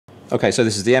Okay, so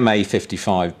this is the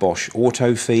MA-55 Bosch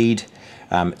auto feed.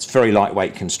 It's very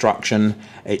lightweight construction.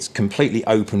 It's completely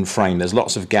open frame. There's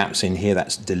lots of gaps in here.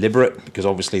 That's deliberate because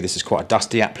obviously this is quite a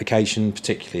dusty application,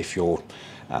 particularly if you're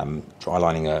dry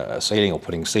lining a ceiling or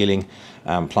putting ceiling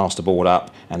plasterboard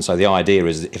up. And so the idea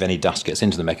is that if any dust gets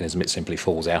into the mechanism, it simply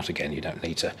falls out again. You don't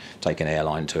need to take an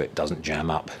airline to it. It doesn't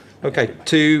jam up. Okay,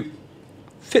 to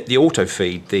fit the auto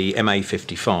feed, the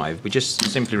MA-55, we just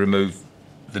simply remove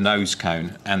the nose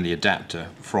cone and the adapter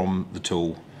from the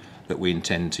tool that we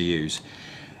intend to use.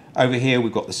 Over here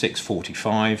we've got the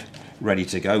 645 ready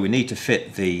to go. We need to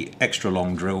fit the extra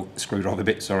long screwdriver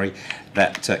bit,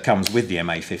 that comes with the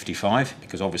MA-55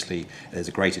 because obviously there's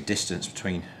a greater distance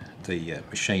between the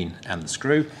machine and the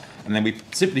screw, and then we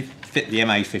simply fit the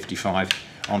MA-55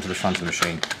 onto the front of the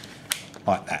machine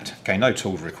like that. Okay, no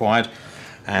tools required,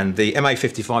 and the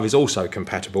MA-55 is also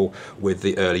compatible with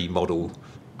the early model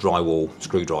drywall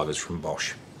screwdrivers from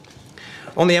Bosch.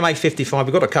 On the MA-55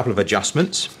 we've got a couple of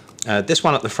adjustments. This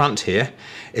one at the front here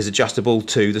is adjustable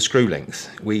to the screw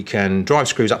length. We can drive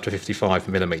screws up to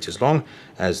 55mm long,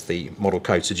 as the model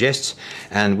code suggests,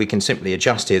 and we can simply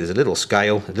adjust here. There's a little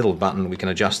scale, a little button. We can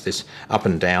adjust this up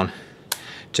and down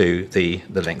to the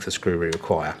length of screw we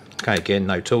require. Okay, again,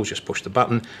 no tools, just push the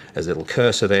button. There's a little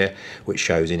cursor there which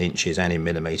shows in inches and in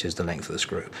millimetres the length of the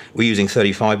screw. We're using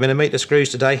 35mm screws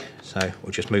today, so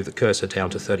we'll just move the cursor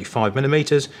down to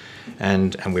 35mm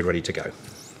and we're ready to go.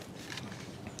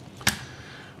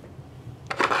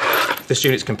 This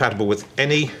unit's compatible with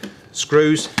any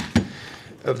screws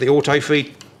of the auto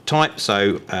feed type,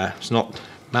 so it's not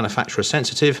manufacturer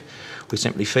sensitive. We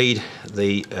simply feed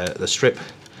the strip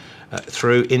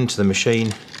through into the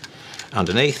machine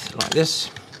underneath like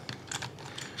this.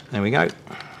 There we go.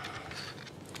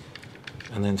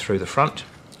 And then through the front.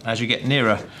 As you get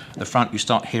nearer the front, you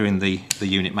start hearing the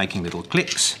unit making little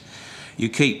clicks. You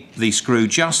keep the screw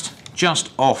just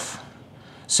off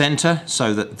center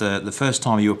so that the first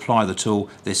time you apply the tool,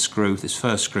 this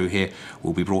first screw here,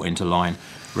 will be brought into line,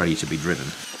 ready to be driven.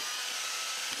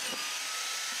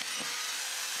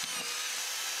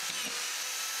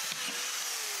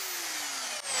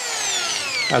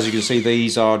 As you can see,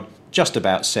 these are just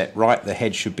about set right. The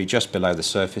head should be just below the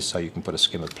surface, so you can put a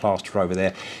skim of plaster over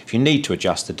there. If you need to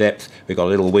adjust the depth, we've got a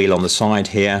little wheel on the side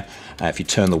here. If you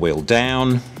turn the wheel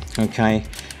down, okay,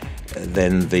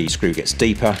 then the screw gets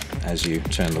deeper. As you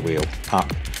turn the wheel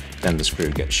up, then the screw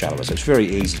gets shallower. So it's very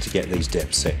easy to get these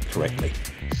depths set correctly.